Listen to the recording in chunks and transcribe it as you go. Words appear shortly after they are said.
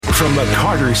From the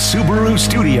Carter Subaru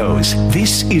Studios,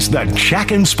 this is the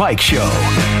Jack and Spike Show.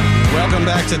 Welcome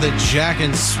back to the Jack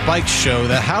and Spike Show.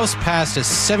 The House passed a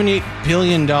 $78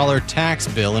 billion tax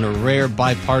bill in a rare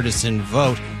bipartisan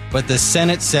vote, but the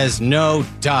Senate says no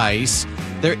dice.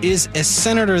 There is a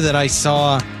senator that I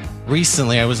saw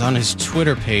recently. I was on his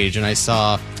Twitter page, and I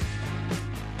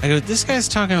go, this guy's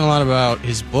talking a lot about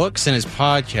his books and his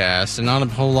podcast, and not a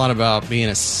whole lot about being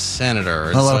a senator.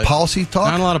 Not a lot of policy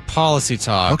talk? Not a lot of policy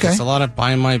talk. Okay. It's a lot of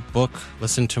buy my book,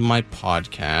 listen to my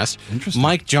podcast. Interesting.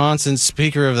 Mike Johnson,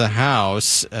 Speaker of the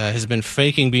House, has been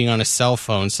faking being on a cell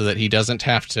phone so that he doesn't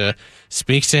have to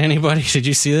speak to anybody. Did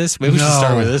you see this? Maybe we should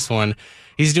start with this one.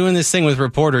 He's doing this thing with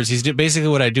reporters. He's basically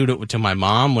what I do to my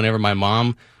mom whenever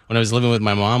when I was living with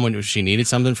my mom, when she needed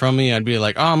something from me, I'd be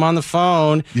like, oh, I'm on the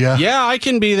phone. Yeah, I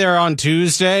can be there on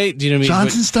Tuesday. Do you know what I mean?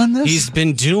 Johnson's done this? He's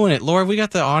been doing it. Laura, we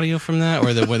got the audio from that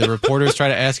where the reporters try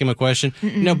to ask him a question.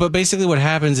 No, but basically what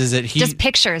happens is that just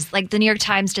pictures. Like the New York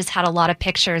Times just had a lot of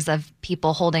pictures of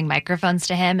people holding microphones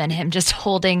to him and him just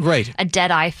holding a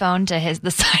dead iPhone to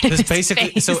the side of his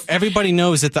face. So everybody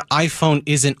knows that the iPhone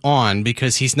isn't on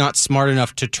because he's not smart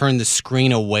enough to turn the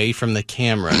screen away from the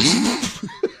cameras.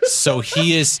 So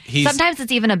he's sometimes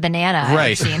it's even a banana.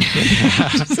 Right.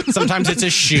 Sometimes it's a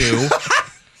shoe.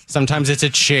 Sometimes it's a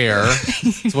chair.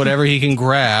 It's whatever he can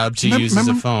grab to use as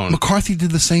a phone. McCarthy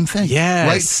did the same thing.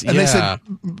 Yes. Right? And they said,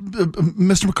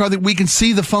 Mr. McCarthy, we can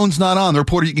see the phone's not on. The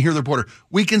reporter, you can hear the reporter.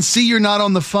 We can see you're not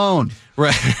on the phone.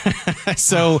 Right.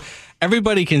 So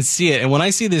everybody can see it. And when I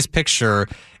see this picture,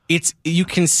 you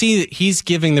can see that he's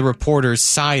giving the reporters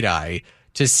side eye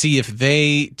to see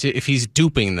if he's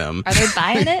duping them. Are they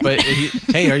buying it? But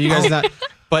hey, are you guys not?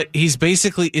 But he's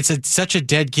basically, it's such a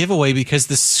dead giveaway because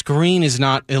the screen is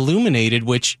not illuminated,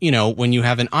 which, when you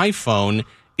have an iPhone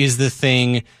is the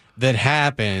thing that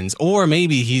happens. Or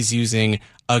maybe he's using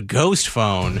a ghost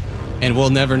phone and we'll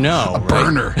never know. A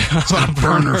burner. It's a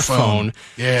burner phone.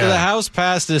 Yeah. So the House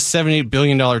passed a $78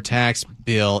 billion tax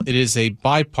bill. It is it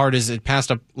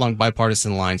passed along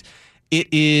bipartisan lines. It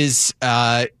is,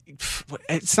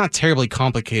 it's not terribly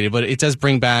complicated, but it does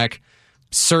bring back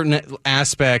certain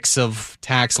aspects of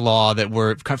tax law that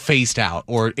were kind of phased out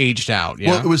or aged out.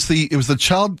 Yeah? Well, it was the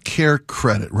child care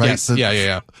credit, right? Yes.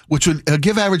 Yeah. Which would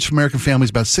give average American families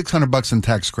about $600 in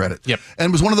tax credit. Yep. And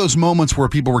it was one of those moments where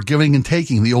people were giving and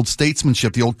taking, the old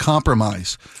statesmanship, the old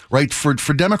compromise, right? For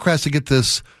Democrats to get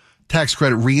this tax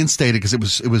credit reinstated because it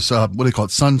was what do they call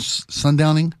it,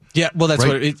 sundowning? Yeah, well, that's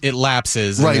right? What it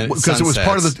lapses, right? Because it was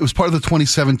part of the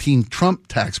 2017 Trump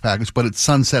tax package, but it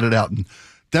sunsetted out, and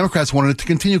Democrats wanted it to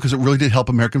continue because it really did help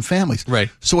American families. Right.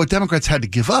 So what Democrats had to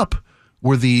give up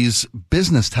were these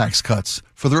business tax cuts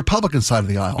for the Republican side of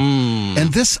the aisle.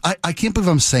 And this, I can't believe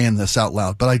I'm saying this out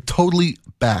loud, but I totally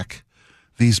back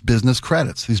these business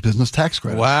credits, these business tax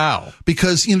credits. Wow.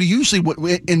 Because usually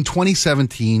in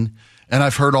 2017. And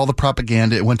I've heard all the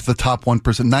propaganda. It went to the top 1%.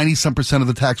 90-some% of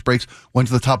the tax breaks went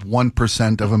to the top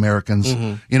 1% of Americans.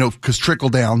 Because trickle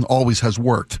down always has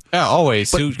worked. Yeah,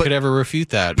 always. Who could ever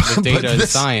refute that? With data and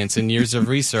science and years of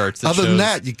research. That other than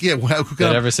that,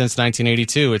 that ever since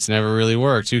 1982, it's never really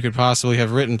worked. Who could possibly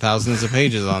have written thousands of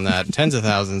pages on that? Tens of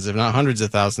thousands, if not hundreds of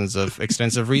thousands of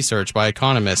extensive research by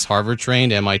economists, Harvard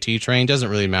trained, MIT trained, doesn't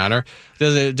really matter.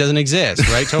 It doesn't exist,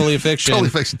 right? Totally a fiction. Totally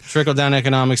fiction. Trickle down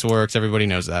economics works. Everybody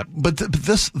knows that. But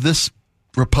this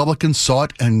Republican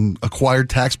sought and acquired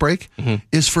tax break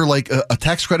is for like a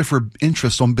tax credit for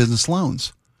interest on business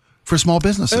loans for small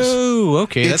businesses. Oh,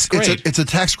 okay, that's great. It's a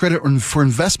tax credit for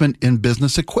investment in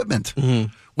business equipment,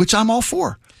 which I'm all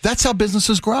for. That's how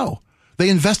businesses grow. They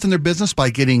invest in their business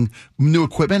by getting new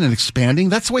equipment and expanding.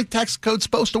 That's the way tax code's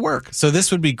supposed to work. So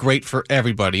this would be great for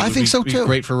everybody. I think so, too.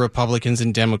 Great for Republicans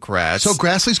and Democrats. So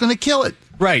Grassley's going to kill it.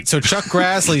 Right. So Chuck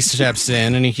Grassley steps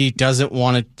in, and he doesn't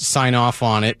want to sign off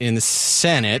on it in the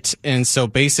Senate. And so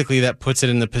basically that puts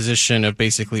it in the position of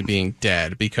basically being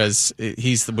dead because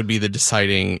would be the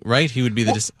deciding, right? He would be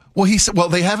the He said,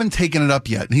 they haven't taken it up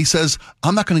yet. And he says,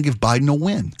 I'm not going to give Biden a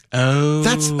win. Oh.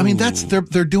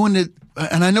 They're doing it.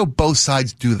 And I know both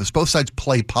sides do this. Both sides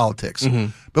play politics.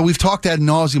 But we've talked ad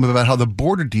nauseum about how the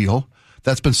border deal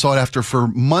that's been sought after for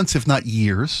months, if not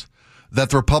years, that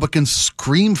the Republicans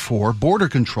scream for, border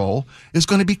control, is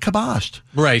going to be kiboshed.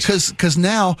 Right. Because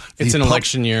now it's an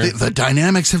election year. The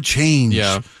dynamics have changed.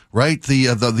 Yeah. Right.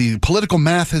 The political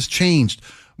math has changed.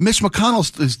 Mitch McConnell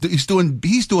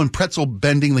he's doing pretzel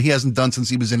bending that he hasn't done since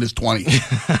he was in his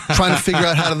 20s, trying to figure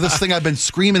out how to this thing I've been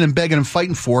screaming and begging and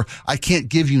fighting for. I can't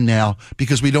give you now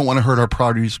because we don't want to hurt our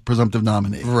party's presumptive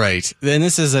nominee. Right, and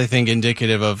this is, I think,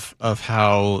 indicative of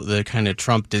how the kind of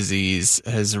Trump disease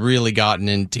has really gotten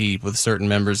in deep with certain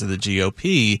members of the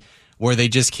GOP, where they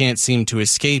just can't seem to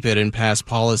escape it and pass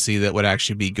policy that would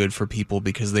actually be good for people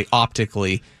because they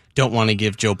optically don't want to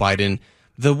give Joe Biden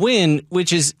the win,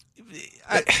 which is...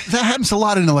 that happens a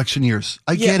lot in election years.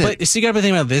 I get it. But so you got to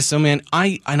think about this. So, man,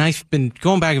 I've been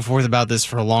going back and forth about this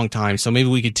for a long time, so maybe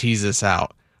we could tease this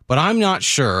out. But I'm not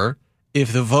sure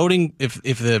if the voting, if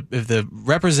the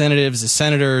representatives, the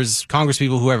senators,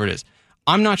 congresspeople, whoever it is,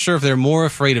 I'm not sure if they're more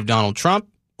afraid of Donald Trump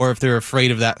or if they're afraid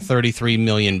of that 33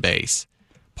 million base.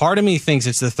 Part of me thinks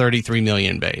it's the 33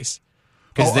 million base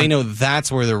because they know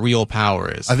that's where the real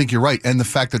power is. I think you're right. And the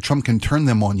fact that Trump can turn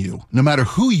them on you, no matter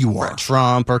who you are.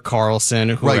 Trump or Carlson,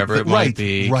 whoever it might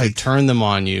be, could turn them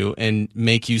on you and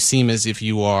make you seem as if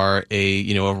you are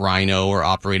a rhino or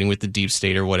operating with the deep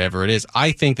state or whatever it is.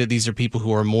 I think that these are people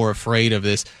who are more afraid of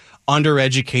this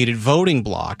undereducated voting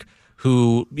bloc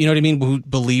who, who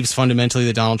believes fundamentally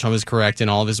that Donald Trump is correct in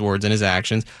all of his words and his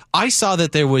actions. I saw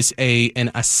that there was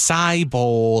an acai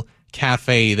bowl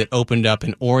cafe that opened up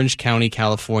in Orange County,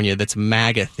 California that's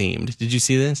MAGA themed. Did you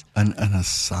see this? An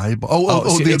acai bowl?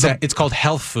 It's called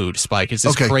health food, Spike. It's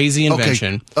this crazy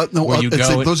invention where you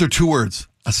go... those are two words.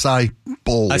 Acai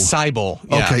bowl. Acai bowl.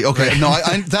 Yeah. Okay. No,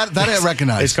 that I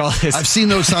recognize. It's called. I've seen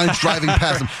those signs driving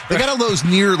past them. They got all those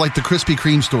near like the Krispy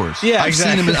Kreme stores. Yeah, I've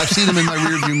seen them in my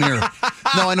rearview mirror.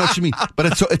 No, I know what you mean. But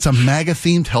it's a MAGA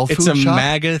themed health food shop. It's a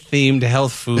MAGA themed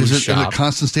health food shop. Is it in a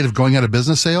constant state of going out of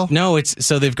business sale? No,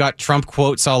 so they've got Trump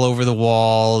quotes all over the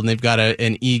wall, and they've got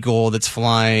an eagle that's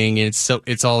flying, and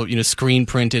it's all screen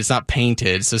printed. It's not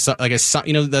painted. So like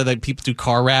people do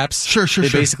car wraps. Sure. They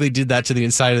basically did that to the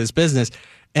inside of this business.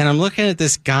 And I'm looking at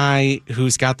this guy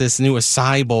who's got this new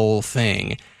acai bowl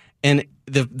thing. And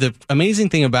the amazing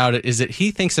thing about it is that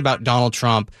he thinks about Donald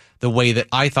Trump the way that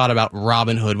I thought about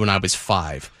Robin Hood when I was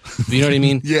 5. You know what I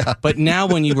mean? Yeah. But now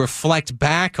when you reflect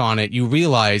back on it, you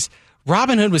realize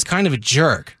Robin Hood was kind of a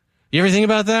jerk. You ever think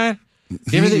about that?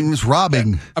 He was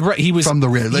robbing from the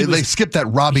rear. They skipped that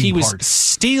robbing part. He was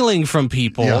stealing from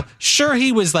people. Yeah. Sure,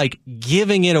 he was like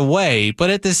giving it away, but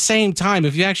at the same time,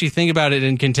 if you actually think about it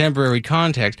in contemporary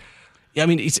context, I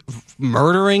mean, he's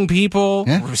murdering people,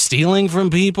 stealing from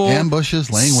people, ambushes,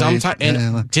 laying waste,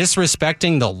 and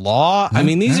disrespecting the law. I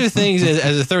mean, these are things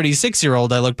as a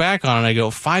 36-year-old I look back on and I go,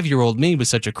 5-year-old me was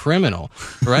such a criminal,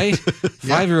 right?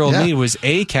 5-year-old me was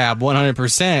ACAB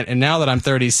 100%, and now that I'm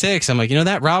 36, I'm like,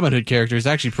 that Robin Hood character is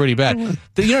actually pretty bad.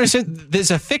 There's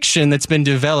a fiction that's been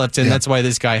developed, and that's why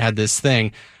this guy had this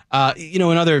thing. In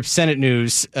other Senate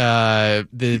news,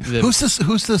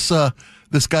 who's this?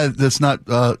 This guy that's not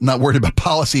worried about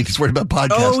policy, he's worried about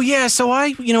podcasts. Oh yeah, so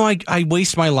I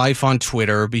waste my life on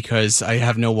Twitter because I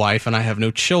have no wife and I have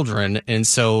no children, and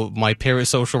so my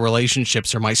parasocial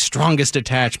relationships are my strongest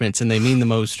attachments, and they mean the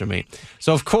most to me.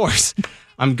 So of course,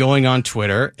 I'm going on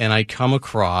Twitter and I come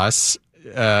across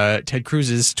Ted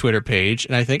Cruz's Twitter page,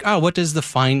 and I think, what does the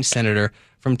fine senator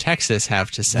from Texas have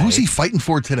to say? Who's he fighting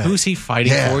for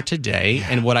today?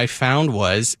 And what I found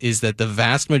is that the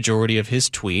vast majority of his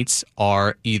tweets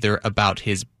are either about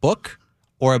his book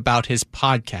or about his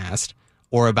podcast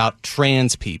or about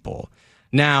trans people.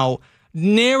 Now,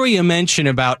 nary a mention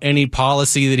about any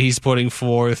policy that he's putting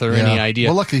forth or any idea.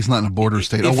 Well, luckily he's not in a border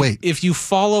state. If you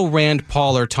follow Rand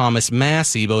Paul or Thomas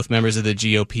Massie, both members of the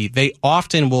GOP, they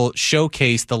often will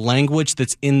showcase the language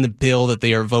that's in the bill that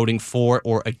they are voting for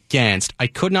or against. I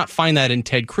could not find that in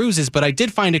Ted Cruz's, but I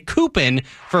did find a coupon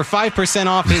for 5%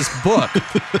 off his book.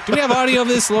 Do we have audio of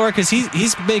this, Laura? Because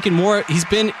he's making more. He's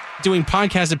been doing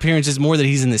podcast appearances more than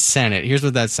he's in the Senate. Here's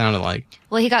what that sounded like.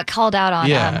 Well, he got called out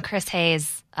on Chris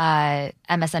Hayes'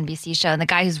 MSNBC show, and the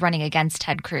guy who's running against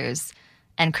Ted Cruz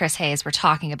and Chris Hayes were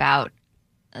talking about.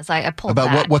 So I pulled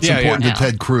about what's important to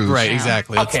Ted Cruz, right?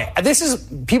 Exactly. Okay,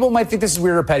 people might think this is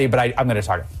weird or petty, but I'm going to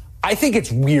talk. I think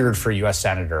it's weird for a U.S.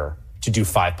 senator to do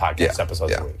 5 podcast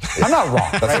episodes a week. I'm not wrong.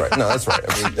 That's right. No, that's right.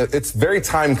 I mean, it's very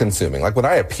time consuming. Like when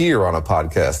I appear on a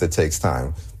podcast, it takes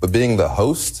time. But being the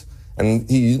host, and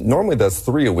he normally does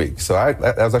 3 a week, so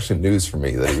that was actually news for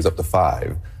me that he was up to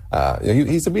 5.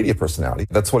 He's a media personality.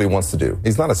 That's what he wants to do.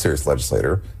 He's not a serious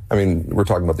legislator. I mean, we're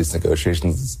talking about these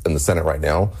negotiations in the Senate right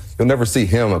now. You'll never see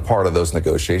him a part of those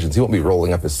negotiations. He won't be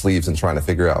rolling up his sleeves and trying to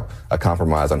figure out a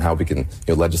compromise on how we can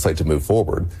legislate to move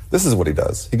forward. This is what he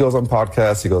does. He goes on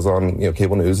podcasts, he goes on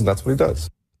cable news, and that's what he does.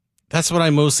 That's what I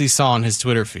mostly saw on his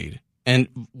Twitter feed. And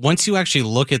once you actually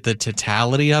look at the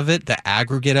totality of it, the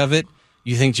aggregate of it,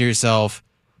 you think to yourself,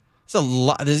 it's a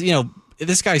lot.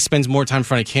 This guy spends more time in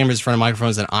front of cameras, in front of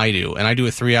microphones than I do, and I do a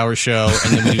 3-hour show,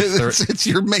 and then we do it's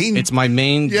your main. It's my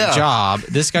main job.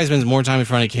 This guy spends more time in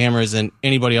front of cameras than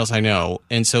anybody else I know,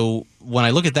 and so when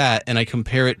I look at that and I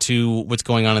compare it to what's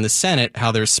going on in the Senate,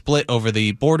 how they're split over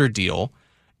the border deal,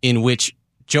 in which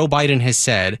Joe Biden has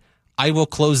said, I will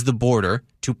close the border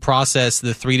to process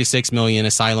the 3 to 6 million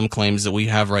asylum claims that we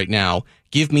have right now.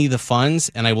 Give me the funds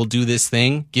and I will do this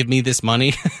thing. Give me this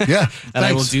money. Yeah. And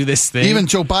I will do this thing. Even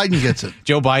Joe Biden gets it.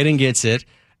 Joe Biden gets it.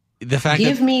 The fact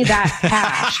Give me that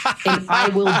cash and I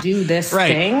will do this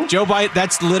thing. Joe Biden,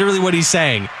 that's literally what he's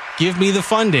saying. Give me the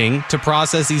funding to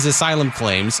process these asylum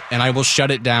claims and I will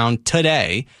shut it down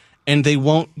today. And they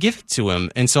won't give it to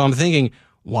him. And so I'm thinking,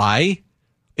 why?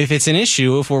 If it's an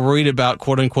issue, if we're worried about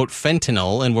quote unquote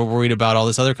fentanyl and we're worried about all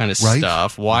this other kind of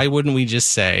stuff, why wouldn't we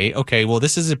just say, okay, well,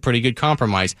 this is a pretty good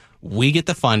compromise. We get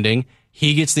the funding.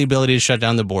 He gets the ability to shut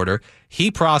down the border. He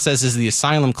processes the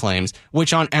asylum claims,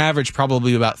 which on average,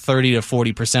 probably about 30 to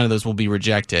 40% of those will be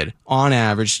rejected. On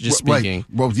average, just speaking.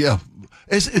 Right. Well, yeah.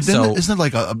 Isn't it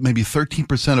like maybe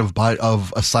 13%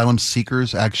 of asylum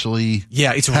seekers actually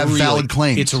have valid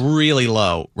claims? It's really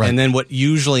low. Right. And then what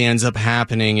usually ends up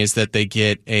happening is that they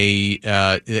get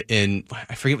I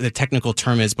forget what the technical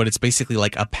term is, but it's basically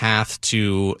like a path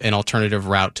to an alternative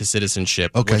route to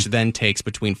citizenship, which then takes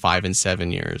between 5 and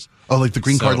 7 years. Oh, like the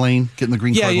green card lane? Getting the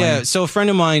green card lane? Yeah. So a friend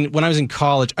of mine, when I was in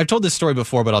college, I've told this story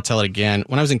before, but I'll tell it again.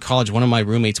 When I was in college, one of my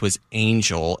roommates was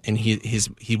Angel, and he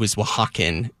was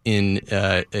Oaxacan in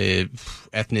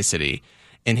ethnicity.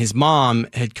 And his mom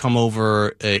had come over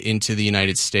into the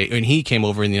United States, and he came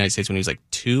over in the United States when he was like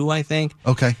 2, I think.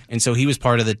 Okay. And so he was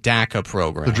part of the DACA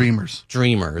program. The Dreamers.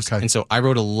 Okay. And so I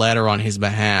wrote a letter on his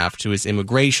behalf to his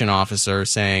immigration officer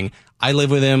saying, I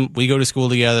live with him. We go to school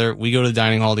together. We go to the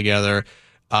dining hall together.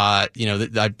 I'm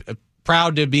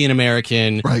proud to be an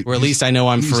American, right. Or at least I know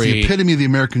I'm free. The epitome of the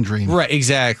American dream. Right,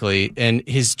 exactly. And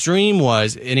his dream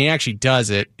was, and he actually does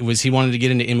it, was he wanted to get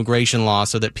into immigration law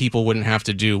so that people wouldn't have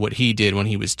to do what he did when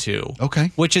he was 2. Okay.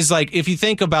 Which is like, if you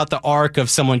think about the arc of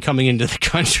someone coming into the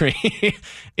country,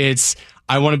 it's,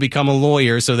 I want to become a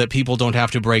lawyer so that people don't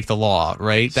have to break the law,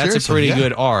 right? That's a pretty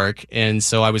good arc. And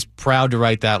so I was proud to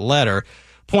write that letter.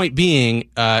 Point being,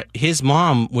 his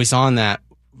mom was on that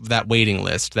waiting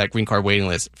list, that green card waiting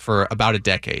list, for about a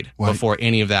decade before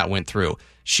any of that went through.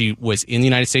 She was in the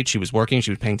United States. She was working.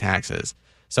 She was paying taxes.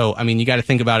 So, I mean, you got to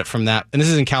think about it from that. And this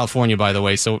is in California, by the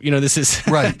way. So, this is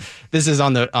right. This is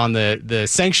on the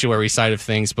sanctuary side of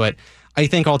things. But I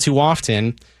think all too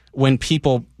often when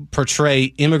people portray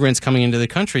immigrants coming into the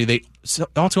country, they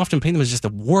all too often paint them as just the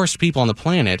worst people on the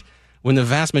planet, when the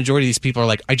vast majority of these people are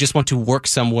like, I just want to work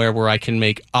somewhere where I can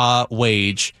make a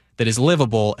wage that is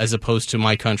livable, as opposed to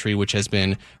my country, which has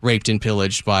been raped and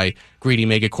pillaged by greedy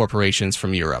mega corporations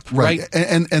from Europe. Right.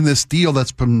 And this deal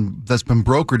that's been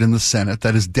brokered in the Senate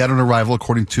that is dead on arrival,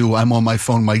 according to I'm on my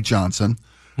phone, Mike Johnson.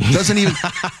 Doesn't even.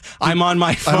 I'm on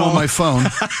my phone. I'm on my phone.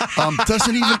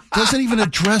 Doesn't even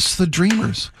address the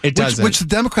Dreamers. It doesn't. Which the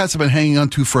Democrats have been hanging on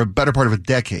to for a better part of a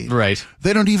decade. Right.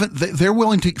 They don't even. They're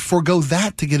willing to forego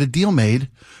that to get a deal made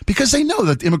because they know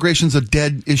that immigration's a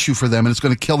dead issue for them and it's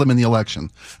going to kill them in the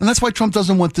election. And that's why Trump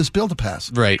doesn't want this bill to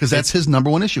pass. Right. Because that's his number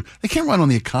one issue. They can't run on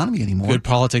the economy anymore. Good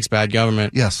politics, bad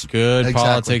government. Yes. Good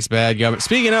politics, bad government.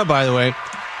 Speaking of, by the way.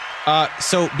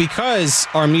 So because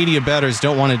our media betters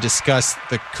don't want to discuss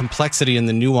the complexity and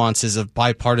the nuances of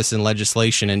bipartisan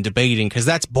legislation and debating, because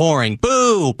that's boring.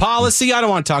 Boo! Policy, I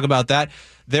don't want to talk about that.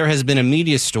 There has been a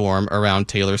media storm around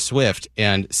Taylor Swift,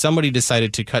 and somebody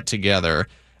decided to cut together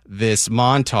this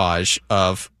montage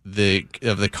of the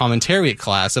commentariat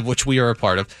class, of which we are a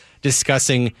part of,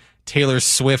 discussing Taylor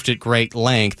Swift at great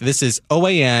length. This is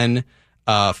OAN,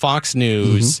 Fox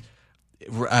News. Mm-hmm.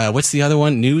 What's the other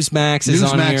one? Newsmax is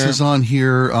on here. Newsmax is on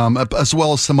here, as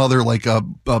well as some other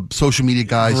social media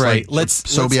guys, right? Like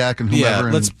Sobiak and whoever.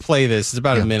 Yeah, let's play this. It's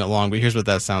about a minute long, but here's what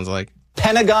that sounds like.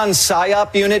 Pentagon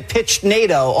PSYOP unit pitched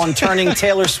NATO on turning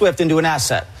Taylor Swift into an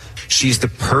asset. She's the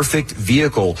perfect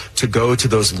vehicle to go to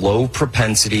those low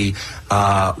propensity,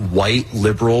 white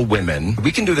liberal women.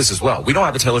 We can do this as well. We don't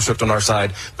have a Taylor Swift on our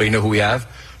side, but you know who we have?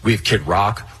 We have Kid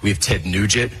Rock. We have Ted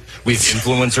Nugent. We have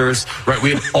influencers, right?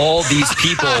 We have all these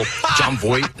people, John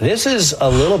Voight. This is a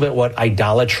little bit what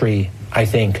idolatry, I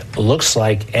think, looks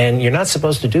like, and you're not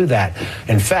supposed to do that.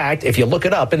 In fact, if you look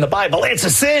it up in the Bible, it's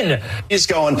a sin. He's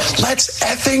going, let's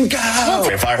effing go.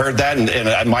 If I heard that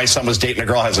and my son was dating a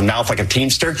girl who has a mouth like a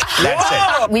Teamster,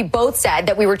 that's it. We both said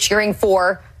that we were cheering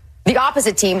for the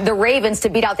opposite team, the Ravens, to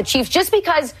beat out the Chiefs, just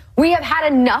because we have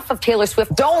had enough of Taylor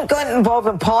Swift. Don't get involved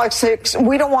in politics.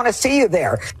 We don't want to see you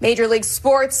there. Major League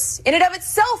Sports, in and of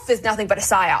itself, is nothing but a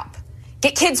psyop.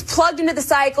 Get kids plugged into the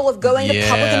cycle of going to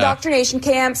public indoctrination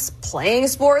camps, playing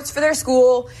sports for their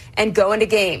school, and going to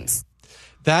games.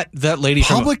 That lady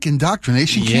public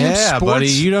indoctrination camp. Yeah, sports? buddy,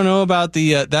 you don't know about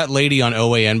the that lady on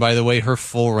OAN. By the way, her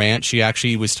full rant. She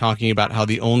actually was talking about how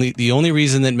the only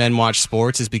reason that men watch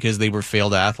sports is because they were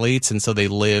failed athletes, and so they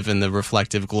live in the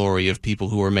reflective glory of people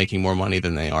who are making more money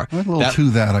than they are. A little to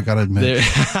that, I gotta admit.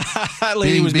 That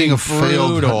lady was being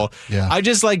brutal. Yeah. I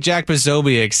just like Jack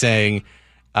Posobiec saying,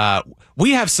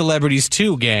 we have celebrities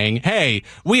too, gang. Hey,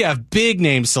 we have big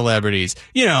name celebrities,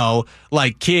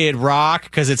 like Kid Rock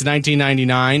because it's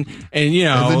 1999,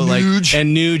 and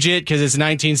and Nugent because it's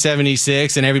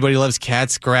 1976, and everybody loves Cat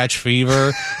Scratch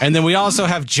Fever. And then we also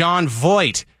have John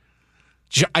Voight.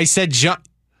 I said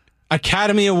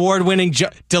Academy Award winning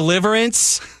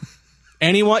Deliverance.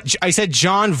 Anyone? I said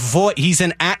John Voight. He's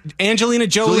Angelina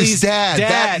Jolie's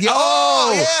dad.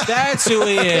 Oh, yeah. That's who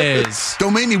he is.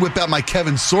 Don't make me whip out my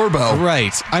Kevin Sorbo.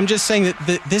 Right. I'm just saying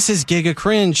that this is giga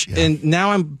cringe, and now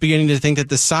I'm beginning to think that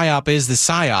the psyop is the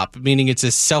psyop, meaning it's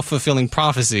a self-fulfilling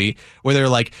prophecy where they're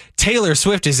like, Taylor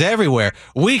Swift is everywhere.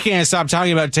 We can't stop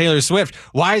talking about Taylor Swift.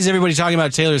 Why is everybody talking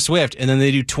about Taylor Swift? And then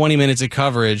they do 20 minutes of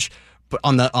coverage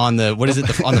on the what is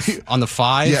it on the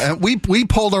 5? Yeah, and we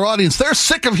polled our audience. They're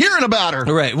sick of hearing about her.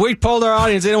 Right. We polled our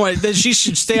audience. They don't want she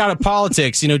should stay out of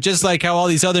politics, just like how all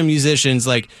these other musicians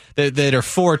like that are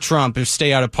for Trump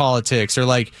stay out of politics, or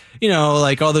like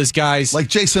all those guys like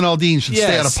Jason Aldean should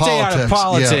stay out of politics. Stay out of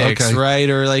politics, right?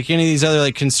 Or like any of these other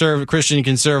like Christian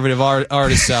conservative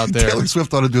artists out there. Taylor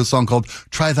Swift ought to do a song called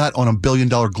 "Try That" on $1 billion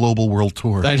global world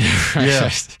tour. Yeah.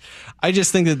 I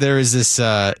just think that there is this,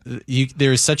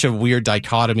 there is such a weird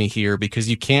dichotomy here because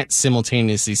you can't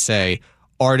simultaneously say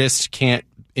artists can't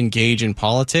engage in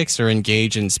politics or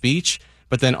engage in speech,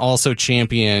 but then also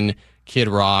champion Kid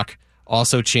Rock,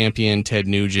 also champion Ted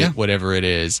Nugent, whatever it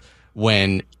is.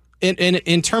 When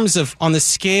in terms of on the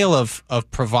scale of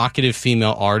provocative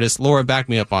female artists, Laura, back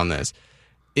me up on this.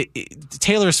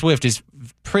 Taylor Swift is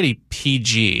pretty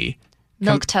PG.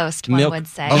 Milk toast, one would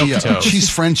say. Oh, yeah. She's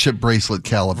friendship bracelet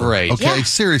caliber. Right. Okay, Yeah.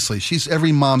 Seriously. She's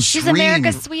every mom's dream. She's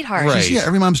America's sweetheart. Right. She's,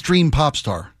 every mom's dream pop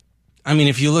star. I mean,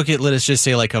 if you look at, let us just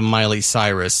say like a Miley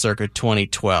Cyrus circa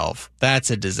 2012,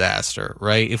 that's a disaster,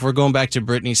 right? If we're going back to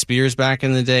Britney Spears back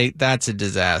in the day, that's a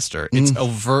disaster. It's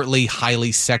overtly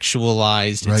highly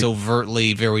sexualized. Right. It's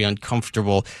overtly very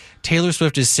uncomfortable. Taylor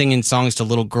Swift is singing songs to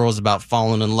little girls about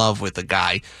falling in love with a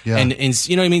guy. Yeah. And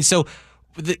you know what I mean? So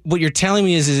what you're telling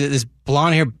me is this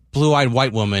blonde-haired, blue-eyed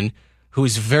white woman who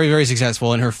is very, very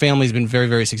successful, and her family's been very,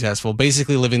 very successful,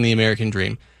 basically living the American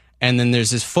dream. And then there's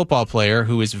this football player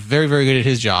who is very, very good at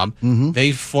his job.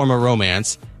 They form a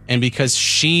romance. And because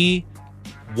she,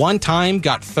 one time,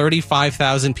 got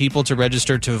 35,000 people to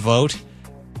register to vote,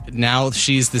 now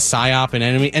she's the psyop and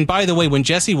enemy. And by the way, when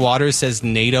Jesse Waters says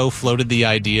NATO floated the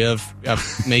idea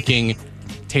of making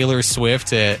Taylor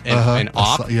Swift an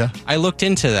op, I looked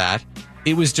into that.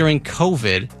 It was during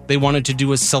COVID. They wanted to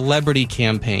do a celebrity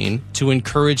campaign to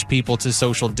encourage people to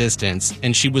social distance.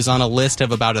 And she was on a list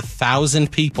of about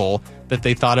 1,000 people that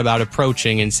they thought about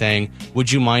approaching and saying,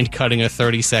 would you mind cutting a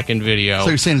 30-second video? So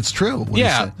you're saying it's true?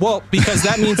 Yeah. Well, because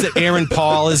that means that Aaron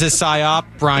Paul is a psyop,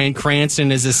 Bryan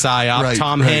Cranston is a psyop,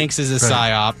 Tom Hanks is a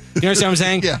psyop. You understand what I'm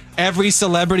saying? Yeah. Every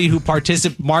celebrity who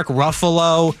participated, Mark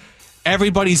Ruffalo,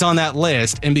 everybody's on that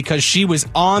list, and because she was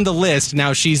on the list,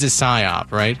 now she's a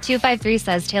psyop, right? 253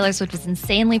 says Taylor Swift is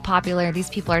insanely popular. These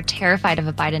people are terrified of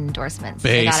a Biden endorsement. So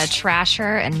they gotta trash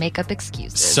her and make up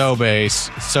excuses. So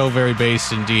base. So very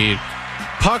base indeed.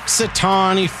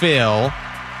 Punxsutawney Phil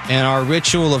and our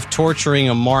ritual of torturing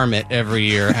a marmot every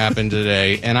year happened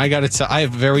today. And I gotta tell, I have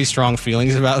very strong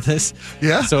feelings about this.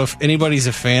 Yeah? So if anybody's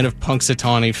a fan of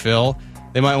Punxsutawney Phil,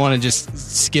 they might want to just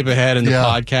skip ahead in the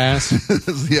podcast.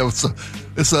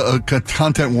 It's a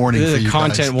content warning for you guys. This is a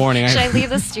content warning. Should I leave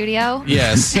the studio?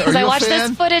 Yes. Because I watched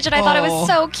this footage and I thought it was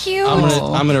so cute.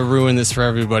 I'm gonna ruin this for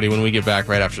everybody when we get back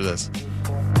right after this.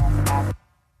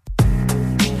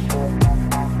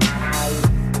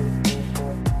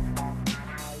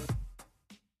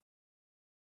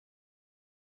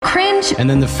 Cringe. And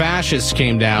then the fascists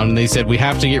came down and they said we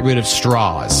have to get rid of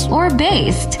straws. Or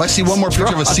based. If I see one more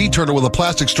picture of a sea turtle with a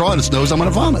plastic straw in its nose, I'm going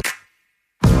to vomit.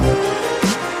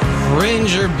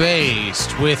 Cringe or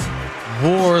based, with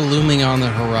war looming on the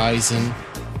horizon,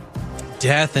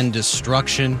 death and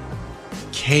destruction,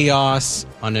 chaos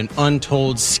on an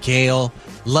untold scale,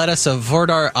 let us avert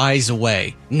our eyes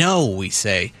away. No, we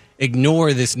say.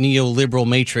 Ignore this neoliberal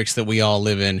matrix that we all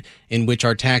live in which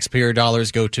our taxpayer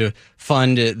dollars go to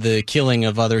fund the killing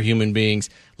of other human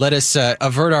beings. Let us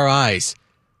avert our eyes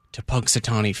to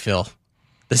Punxsutawney Phil,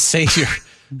 the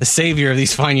savior of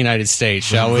these fine United States,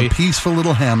 shall we? The peaceful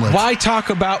little hamlet. Why talk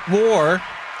about war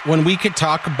when we could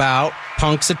talk about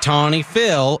Punxsutawney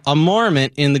Phil, a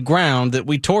marmot in the ground that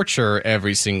we torture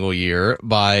every single year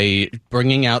by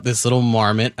bringing out this little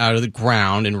marmot out of the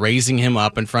ground and raising him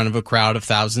up in front of a crowd of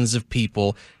thousands of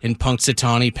people in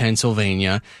Punxsutawney,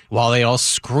 Pennsylvania, while they all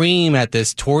scream at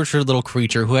this tortured little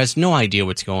creature who has no idea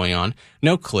what's going on.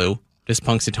 No clue. Does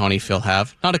Punxsutawney Phil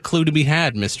have? Not a clue to be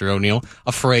had, Mr. O'Neill.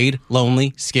 Afraid,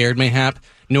 lonely, scared mayhap.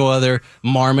 No other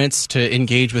marmots to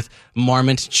engage with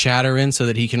marmot chatter in so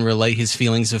that he can relate his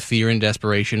feelings of fear and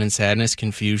desperation and sadness,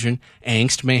 confusion,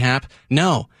 angst mayhap.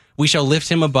 No. We shall lift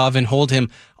him above and hold him,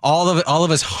 all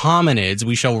of us hominids,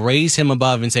 we shall raise him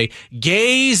above and say,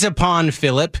 gaze upon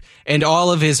Philip and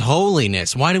all of his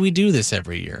holiness. Why do we do this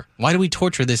every year? Why do we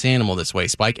torture this animal this way,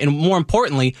 Spike? And more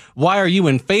importantly, why are you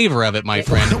in favor of it, my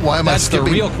friend? That's the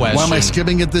real question. Why am I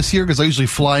skipping it this year? Because I usually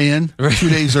fly in 2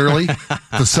 days early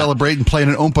to celebrate and play in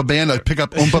an Oompa band. I pick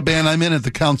up Oompa band I'm in at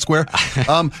the Count Square.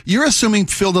 You're assuming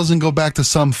Phil doesn't go back to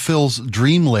some Phil's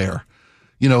dream lair.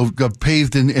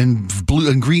 Paved in blue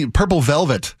and green, purple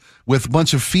velvet with a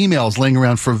bunch of females laying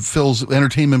around for Phil's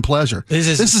entertainment pleasure. This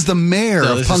is the mayor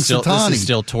of Punxsutawney. This is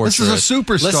still torturous. This is a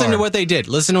superstar. Listen to what they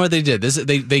did.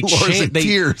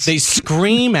 They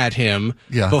scream at him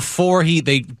before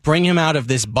they bring him out of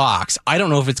this box. I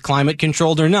don't know if it's climate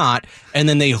controlled or not. And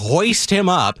then they hoist him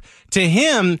up. To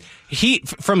him,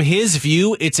 from his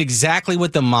view, it's exactly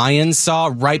what the Mayans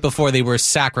saw right before they were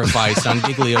sacrificed on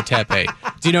Gigliotepe.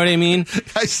 Do you know what I mean?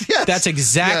 Yes. That's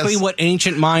exactly what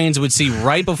ancient Mayans would see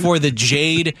right before the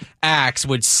jade axe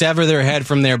would sever their head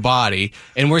from their body.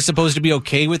 And we're supposed to be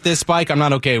okay with this, Spike? I'm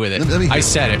not okay with it. I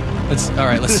said it. All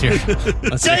right, let's hear it.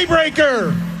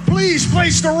 Daybreaker, please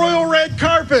place the royal red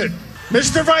carpet.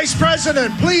 Mr. Vice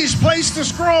President, please place the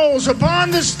scrolls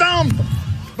upon the stump.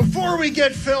 Before we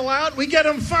get Phil out, we get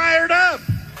him fired up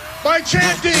by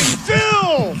chanting,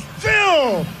 Phil,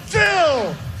 Phil,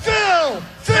 Phil, Phil,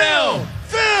 Phil,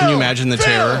 Phil. Can you imagine the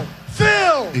terror?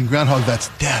 Phil. In Groundhog, that's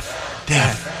death,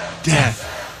 death,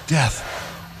 death, death.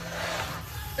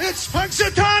 It's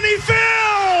Punxsutawney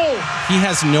Phil. He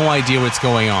has no idea what's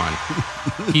going on.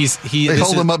 They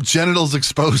hold him up, genitals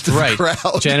exposed to the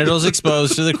crowd. Genitals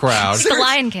exposed to the crowd. The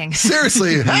Lion King.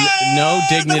 Seriously. No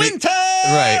dignity.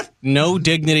 Right. No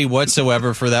dignity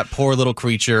whatsoever for that poor little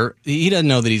creature. He doesn't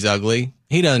know that he's ugly.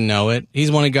 He doesn't know it.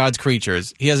 He's one of God's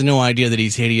creatures. He has no idea that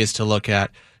he's hideous to look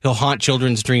at. He'll haunt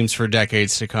children's dreams for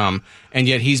decades to come. And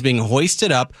yet he's being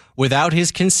hoisted up without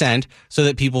his consent so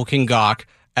that people can gawk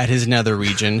at his nether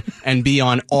region and be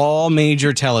on all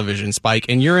major television, Spike.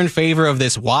 And you're in favor of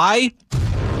this. Why?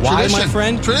 Why, my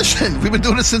friend? Tradition. We've been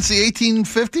doing it since the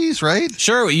 1850s, right?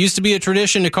 Sure. It used to be a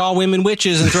tradition to call women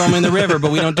witches and throw them in the river,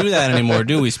 but we don't do that anymore,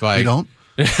 do we, Spike? We don't?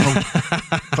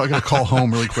 I got to call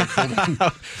home really quick.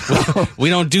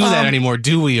 We don't do that anymore,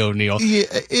 do we, O'Neill? Yeah,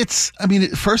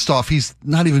 first off, he's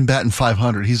not even batting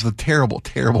 500. He's the terrible,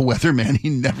 terrible weatherman. He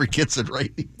never gets it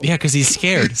right. Yeah, because he's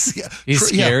scared. He's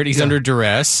scared. He's under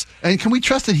duress. And can we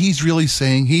trust that he's really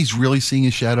seeing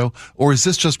his shadow? Or is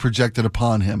this just projected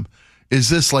upon him? Is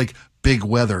this like big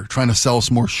weather trying to sell us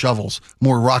more shovels,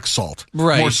 more rock salt,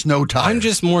 more snow tires? I'm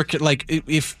just more like,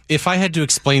 if I had to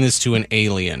explain this to an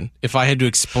alien, do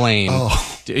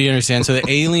you understand? So the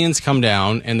aliens come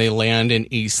down and they land in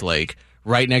Eastlake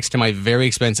right next to my very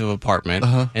expensive apartment,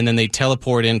 and then they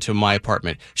teleport into my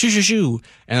apartment. Shoo, shoo, shoo.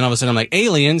 And then all of a sudden I'm like,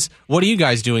 aliens, what are you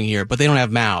guys doing here? But they don't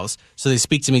have mouths, so they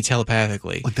speak to me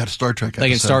telepathically. Like that Star Trek episode.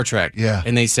 Like in Star Trek. Yeah.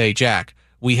 And they say, Jack,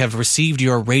 we have received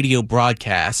your radio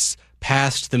broadcasts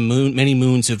past the moon, many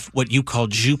moons of what you call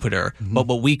Jupiter, but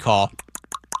what we call,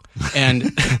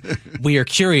 and we are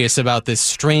curious about this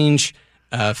strange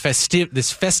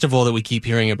festival that we keep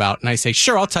hearing about. And I say,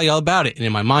 sure, I'll tell you all about it. And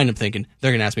in my mind, I'm thinking, they're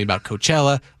going to ask me about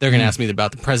Coachella. They're going to ask me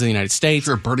about the President of the United States.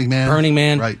 Sure, Burning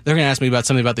Man. Right. They're going to ask me about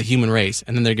something about the human race.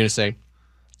 And then they're going to say,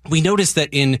 we noticed that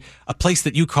in a place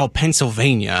that you call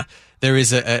Pennsylvania, there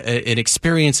is an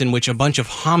experience in which a bunch of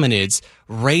hominids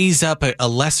raise up a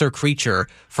lesser creature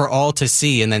for all to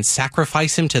see and then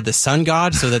sacrifice him to the sun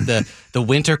god so that the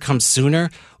winter comes sooner.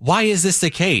 Why is this the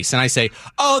case? And I say,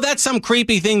 oh, that's some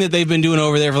creepy thing that they've been doing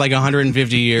over there for like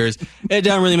 150 years. It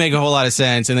doesn't really make a whole lot of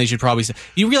sense, and they should probably say.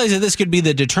 You realize that this could be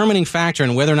the determining factor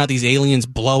in whether or not these aliens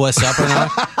blow us up or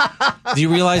not? Do you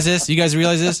realize this? You guys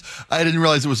realize this? I didn't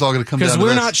realize it was all going to come down to this. Because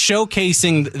we're not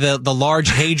showcasing the Large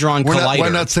Hadron Collider.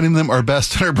 We're not sending them our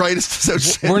best and our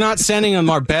brightest. We're not sending them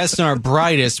our best and our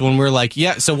brightest when we're like,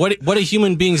 yeah, so what do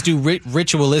human beings do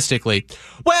ritualistically?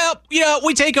 Well,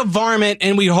 we take a varmint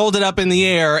and we hold it up in the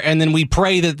air and then we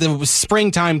pray that the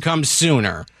springtime comes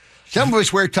sooner. Some of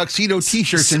us wear tuxedo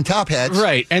T-shirts and top hats.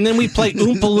 Right. And then we play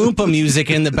Oompa Loompa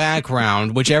music in the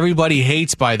background, which everybody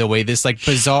hates, by the way. This like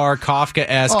bizarre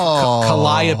Kafka-esque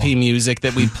calliope music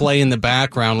that we play in the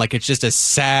background like it's just a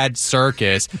sad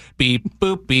circus. Beep,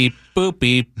 boop, beep, boop,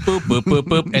 beep, boop, boop, boop,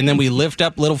 boop. And then we lift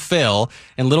up little Phil,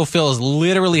 and little Phil is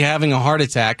literally having a heart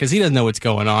attack because he doesn't know what's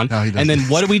going on. No, he doesn't. And then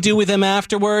what do we do with him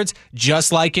afterwards?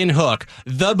 Just like in Hook,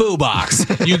 the boo box.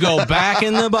 You go back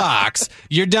in the box.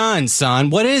 You're done, son.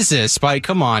 What is this, Spike?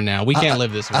 Come on now. We can't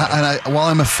live this way. While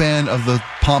I'm a fan of the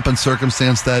pomp and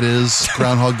circumstance that is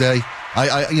Groundhog Day,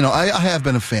 I have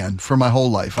been a fan for my whole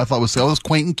life. I thought it was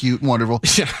quaint and cute and wonderful.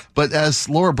 But as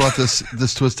Laura brought this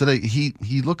to us today,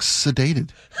 he looks sedated.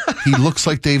 He looks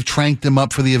like they've tranked him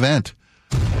up for the event.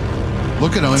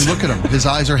 Look at him. I mean, look at him. His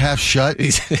eyes are half shut. He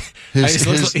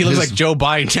looks like Joe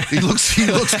Biden. He looks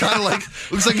kind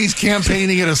of looks like he's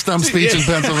campaigning at a stump speech in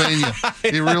Pennsylvania.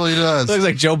 He really does. Looks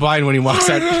like Joe Biden when he walks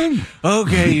out.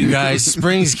 Okay, you guys,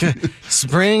 spring is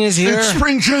here. It's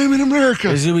springtime in America.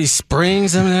 There's gonna be spring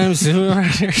sometime soon.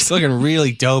 He's looking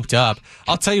really doped up.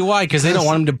 I'll tell you why, because they don't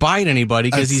want him to bite anybody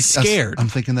because he's scared. I'm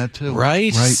thinking that too.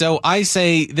 Right? So I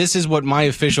say this is what my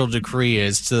official decree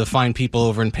is to the fine people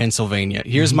over in Pennsylvania.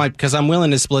 Here's because I'm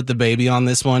willing to split the baby on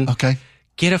this one. Okay.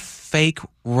 Get a fake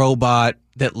robot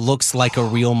that looks like a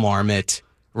real marmot,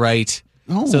 right?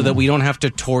 Oh. So that we don't have to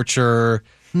torture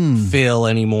Phil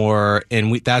anymore,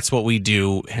 and that's what we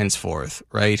do henceforth,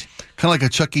 right? Kind of like a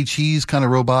Chuck E. Cheese kind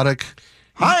of robotic.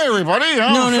 Hi, everybody.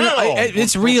 No.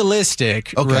 It's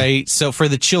realistic, right? So for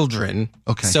the children.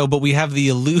 Okay. So, but we have the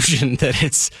illusion that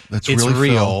it's really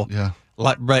real. Phil. Yeah.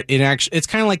 But it's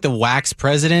kind of like the wax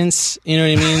presidents. You know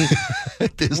what I mean?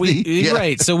 Disney.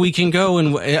 Right. So we can go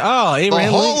and Abraham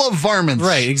the Hall of Varmints.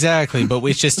 Right. Exactly. But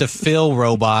it's just a Phil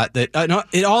robot that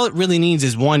all it really needs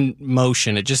is one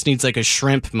motion. It just needs like a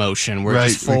shrimp motion where it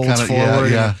just folds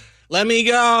forward. Yeah. Let me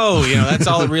go. That's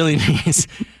all it really needs.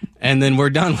 And then we're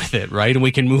done with it, right? And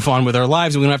we can move on with our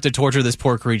lives. And we don't have to torture this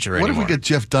poor creature anymore. What if we get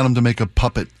Jeff Dunham to make a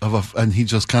puppet and he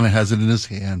just kind of has it in his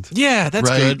hand? Yeah, that's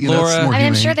good, Laura.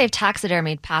 I'm sure they've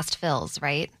taxidermied past Phils,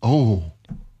 right? Oh,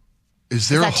 is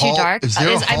there is that too dark?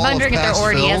 I'm wondering if there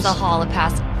already is a hall of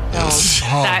past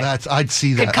Phils. I'd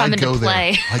see that. Could come into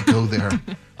play. I'd go there.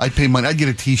 I'd pay money. I'd get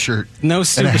a T-shirt and a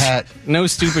hat. No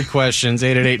stupid questions.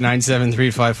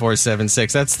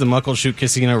 888-973-5476. That's the Muckleshoot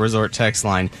Casino Resort text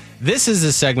line. This is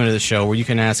a segment of the show where you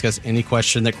can ask us any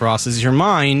question that crosses your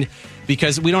mind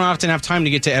because we don't often have time to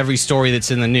get to every story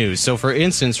that's in the news. So, for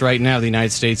instance, right now, the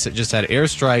United States just had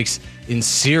airstrikes in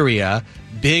Syria.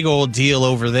 Big old deal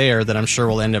over there that I'm sure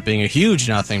will end up being a huge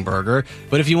nothing burger.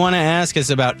 But if you want to ask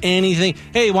us about anything,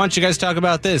 hey, why don't you guys talk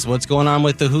about this? What's going on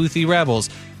with the Houthi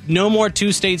rebels? No more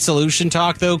two-state solution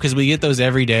talk, though, because we get those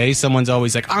every day. Someone's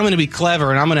always like, I'm going to be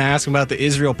clever, and I'm going to ask about the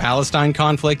Israel-Palestine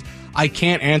conflict. I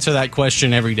can't answer that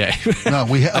question every day. No,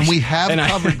 we have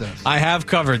covered this. I have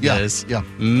covered this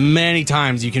many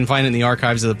times. You can find it in the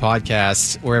archives of the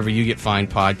podcast, wherever you get fine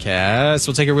podcasts.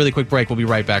 We'll take a really quick break. We'll be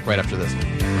right back right after this.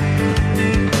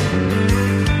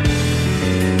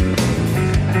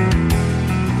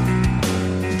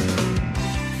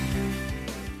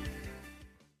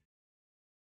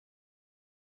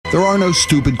 There are no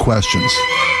stupid questions.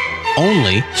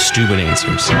 Only stupid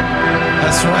answers.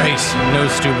 That's right. No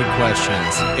stupid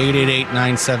questions.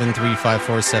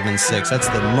 888-973-5476. That's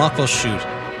the Muckleshoot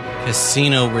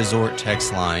Casino Resort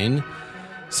text line.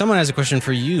 Someone has a question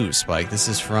for you, Spike. This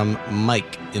is from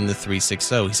Mike in the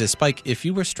 360. He says, Spike, if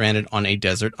you were stranded on a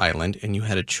desert island and you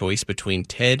had a choice between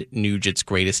Ted Nugent's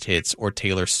greatest hits or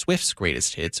Taylor Swift's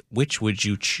greatest hits, which would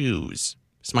you choose?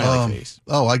 Smiley face.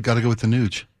 I got to go with the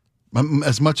Nuge.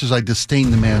 As much as I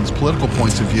disdain the man's political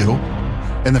points of view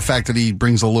and the fact that he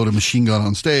brings a loaded machine gun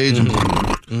on stage, I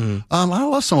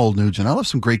love some old Nugent. I love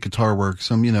some great guitar work.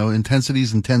 Some,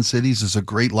 Intensities in 10 Cities is a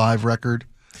great live record.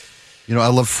 I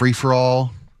love Free for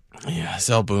All. Yeah, it's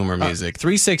all boomer music.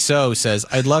 360 says,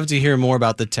 I'd love to hear more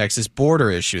about the Texas border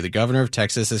issue. The governor of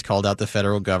Texas has called out the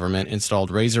federal government,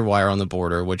 installed razor wire on the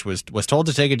border, which was told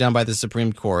to take it down by the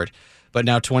Supreme Court. But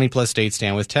now 20-plus states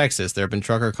stand with Texas. There have been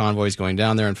trucker convoys going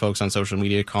down there and folks on social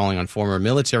media calling on former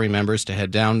military members to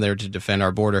head down there to defend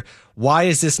our border. Why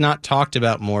is this not talked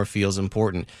about more feels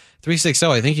important? 360,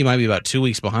 I think you might be about 2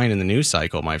 weeks behind in the news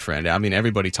cycle, my friend. I mean,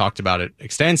 everybody talked about it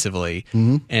extensively.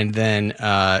 And then,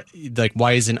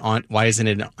 why isn't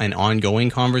it an ongoing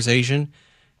conversation?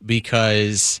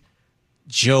 Because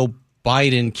Joe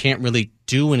Biden can't really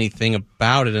do anything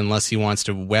about it unless he wants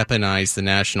to weaponize the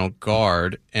National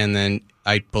Guard. And then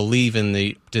I believe in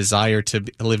the desire to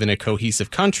live in a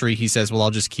cohesive country. He says, well,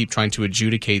 I'll just keep trying to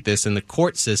adjudicate this in the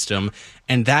court system.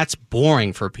 And that's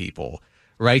boring for people,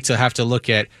 right? To have to look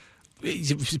at,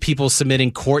 people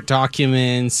submitting court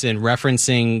documents and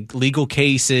referencing legal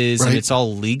cases, and it's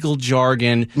all legal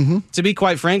jargon. To be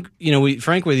quite frank,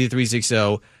 frank with you,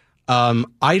 360,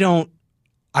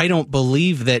 I don't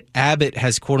believe that Abbott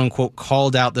has, quote unquote,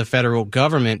 called out the federal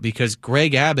government, because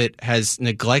Greg Abbott has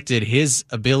neglected his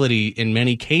ability in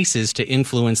many cases to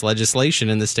influence legislation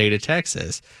in the state of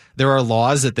Texas. There are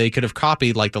laws that they could have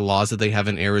copied, like the laws that they have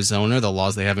in Arizona, the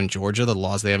laws they have in Georgia, the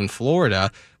laws they have in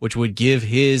Florida, which would give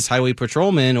his highway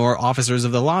patrolmen or officers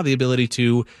of the law the ability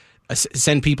to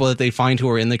send people that they find who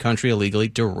are in the country illegally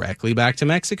directly back to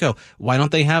Mexico. Why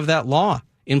don't they have that law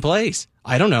in place?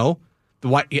 I don't know.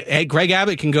 Greg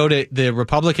Abbott can go to the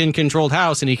Republican-controlled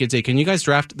House and he could say, can you guys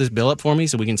draft this bill up for me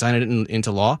so we can sign it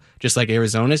into law, just like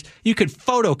Arizona's? You could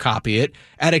photocopy it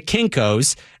at a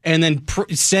Kinko's and then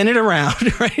send it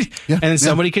around, right? Yeah, and then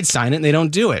somebody could sign it and they don't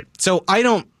do it. So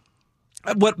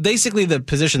basically the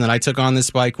position that I took on this,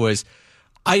 Spike, was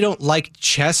I don't like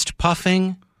chest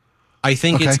puffing. I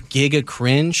think it's giga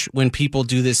cringe when people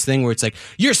do this thing where it's like,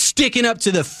 you're sticking up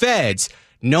to the feds.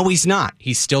 No, he's not.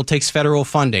 He still takes federal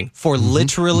funding for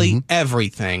literally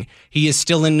everything. He is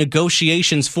still in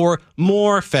negotiations for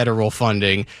more federal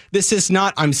funding. This is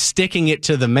not, I'm sticking it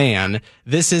to the man.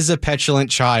 This is a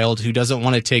petulant child who doesn't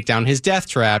want to take down his death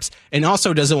traps and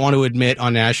also doesn't want to admit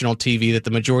on national TV that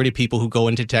the majority of people who go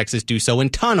into Texas do so in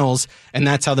tunnels, and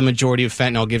that's how the majority of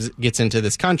fentanyl gets into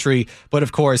this country. But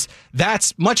of course,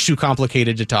 that's much too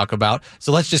complicated to talk about.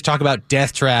 So let's just talk about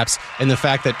death traps and the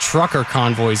fact that trucker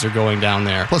convoys are going down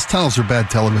there. Plus, tunnels are bad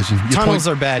television. Tunnels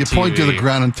are bad TV. You point to the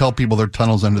ground and tell people there are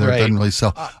tunnels under there. It doesn't really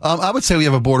sell. I would say we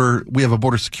have a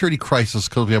border security crisis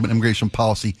because we have an immigration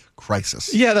policy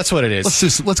crisis. Yeah, that's what it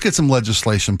is. Let's get some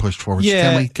legislation pushed forward.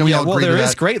 Yeah, can we all agree there to is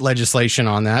that? great legislation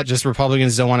on that. Just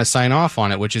Republicans don't want to sign off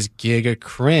on it, which is giga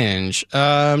cringe.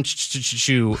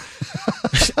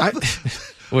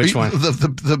 Which one?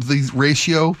 The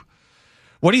ratio.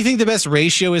 What do you think the best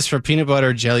ratio is for peanut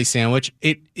butter jelly sandwich?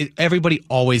 Everybody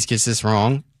always gets this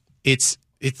wrong.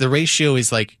 The ratio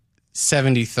is like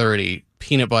 70-30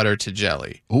 peanut butter to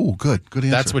jelly. Oh, good answer.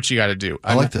 That's what you got to do.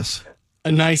 I like this.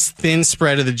 A nice thin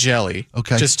spread of the jelly,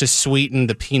 just to sweeten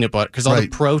the peanut butter, because all the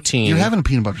protein. You're having a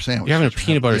peanut butter sandwich. You're having a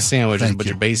peanut butter sandwich, but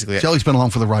you're basically jelly's been along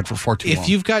for the ride for far too long. If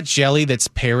you've got jelly that's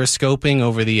periscoping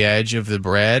over the edge of the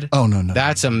bread,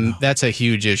 that's a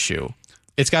huge issue.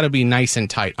 It's got to be nice and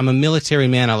tight. I'm a military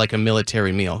man. I like a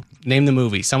military meal. Name the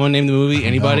movie. Someone name the movie.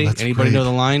 Anybody? Anybody know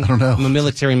the line? I don't know. I'm a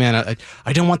military man.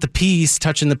 I don't want the peas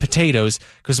touching the potatoes,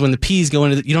 because when the peas go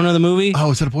into you don't know the movie?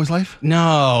 Oh, is that A Boy's Life?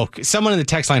 No. Someone in the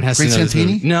text line has to know this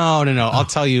movie. No. I'll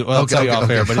tell you. I'll tell you off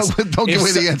air. But don't give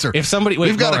away the answer. If somebody,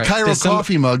 we've got a Cairo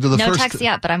coffee mug to the no first. No text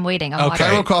yet, but I'm waiting.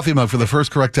 Cairo coffee mug for the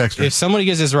first correct texter. If somebody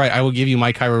gets this right, I will give you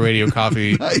my Cairo Radio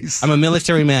coffee. Nice. I'm a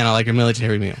military man. I like a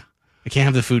military meal. I can't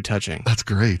have the food touching. That's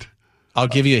great. I'll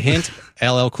give you a hint.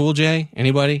 LL Cool J.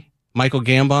 Anybody? Michael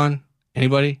Gambon?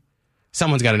 Anybody?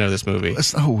 Someone's got to know this movie.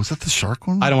 Was that the shark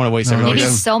one? I don't want to waste everybody's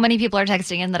Maybe so many people are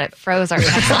texting in that it froze our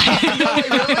text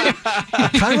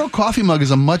line. Cairo coffee mug is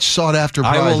a much sought after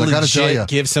prize. I will gotta tell you.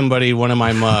 give somebody one of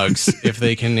my mugs if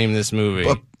they can name this movie.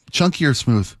 Chunky or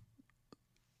smooth?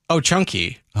 Oh,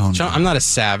 chunky. Oh, no. I'm not a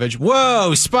savage.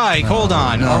 Whoa, Spike, hold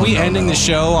on. Are we ending the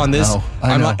show on this? No,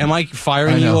 am I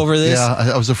firing you over this?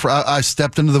 Yeah, I was I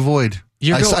stepped into the void.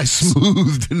 I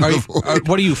smoothed into the void.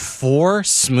 What are you for?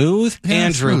 Smooth? Yeah,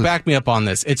 Andrew, smooth. back me up on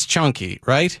this. It's chunky,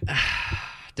 right?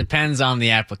 Depends on the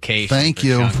application. Thank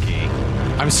you. Chunky.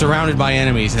 I'm surrounded by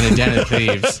enemies and a den of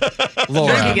thieves.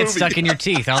 Laura. Chunky gets stuck in your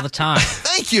teeth all the time.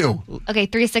 Thank you. Okay,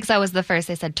 360 was the first.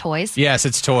 They said toys. Yes,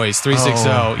 it's toys.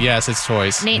 360. Yes, it's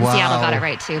toys. Nate in Seattle got it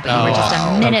right too, but you were just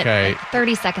a minute,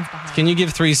 30 seconds behind. Can you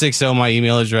give 360 my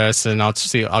email address and I'll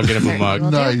get him a mug?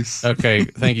 Nice. Okay,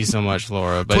 thank you so much,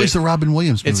 Laura. But Toys the Robin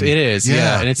Williams movie. It is,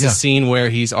 yeah. And it's a scene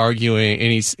where he's arguing,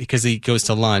 and because he goes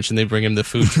to lunch and they bring him the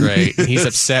food tray, and he's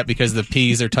upset because the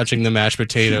peas are touching the mashed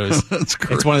potatoes. That's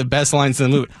great. It's one of the best lines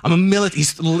in the movie. I'm a military.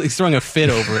 He's throwing a fit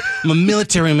over it. I'm a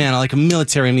military man. I like a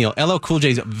military meal. LL Cool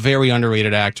J is a very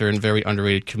underrated actor and very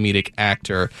underrated comedic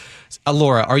actor.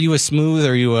 Laura, are you a smooth or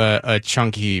are you a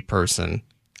chunky person?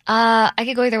 I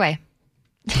could go either way.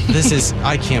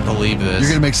 I can't believe this. You're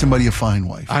going to make somebody a fine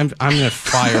wife. I'm going to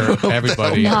fire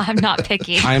everybody. No, I'm not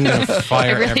picky. I'm going to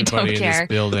fire I really everybody don't in care. this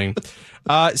building.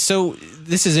 So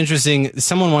this is interesting.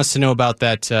 Someone wants to know about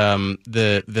that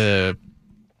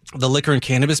the liquor and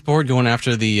cannabis board going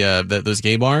after those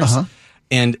gay bars.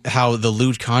 and how the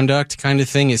lewd conduct kind of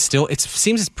thing is still, it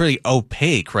seems it's pretty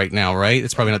opaque right now, right?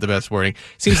 It's probably not the best wording.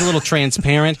 Seems a little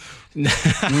transparent.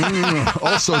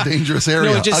 Also dangerous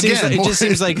area. No, it just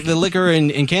seems like the liquor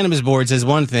and cannabis board says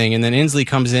one thing, and then Inslee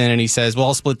comes in and he says, well,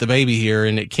 I'll split the baby here,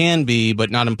 and it can be, but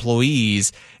not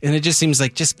employees. And it just seems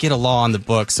like just get a law on the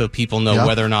books so people know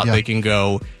whether or not they can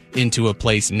go into a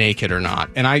place naked or not.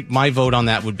 And my vote on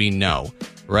that would be no.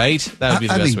 Right? That would be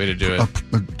the best way to do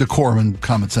it. Decorum and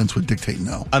common sense would dictate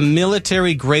no. A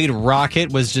military-grade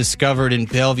rocket was discovered in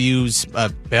Bellevue,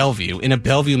 in a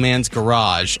Bellevue man's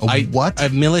garage. What? A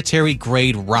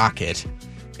military-grade rocket.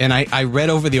 And I read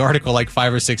over the article like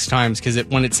 5 or 6 times because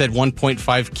when it said 1.5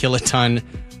 kiloton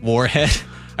warhead,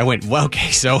 I went, well,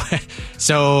 okay, so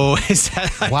is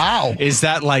that like, wow? Is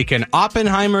that like an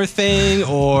Oppenheimer thing,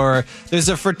 or there's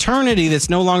a fraternity that's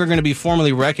no longer going to be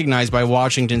formally recognized by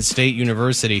Washington State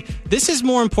University? This is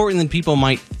more important than people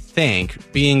might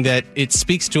think, being that it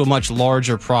speaks to a much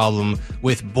larger problem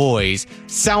with boys.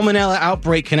 Salmonella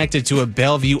outbreak connected to a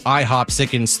Bellevue IHOP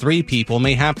sickens 3 people.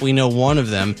 Mayhap we know one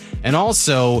of them, and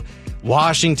also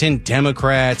Washington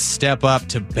Democrats step up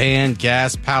to ban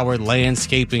gas-powered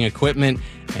landscaping equipment,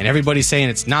 and everybody's saying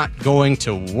it's not going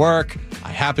to work. I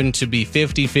happen to be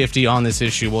 50-50 on this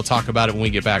issue. We'll talk about it when we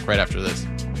get back right after this.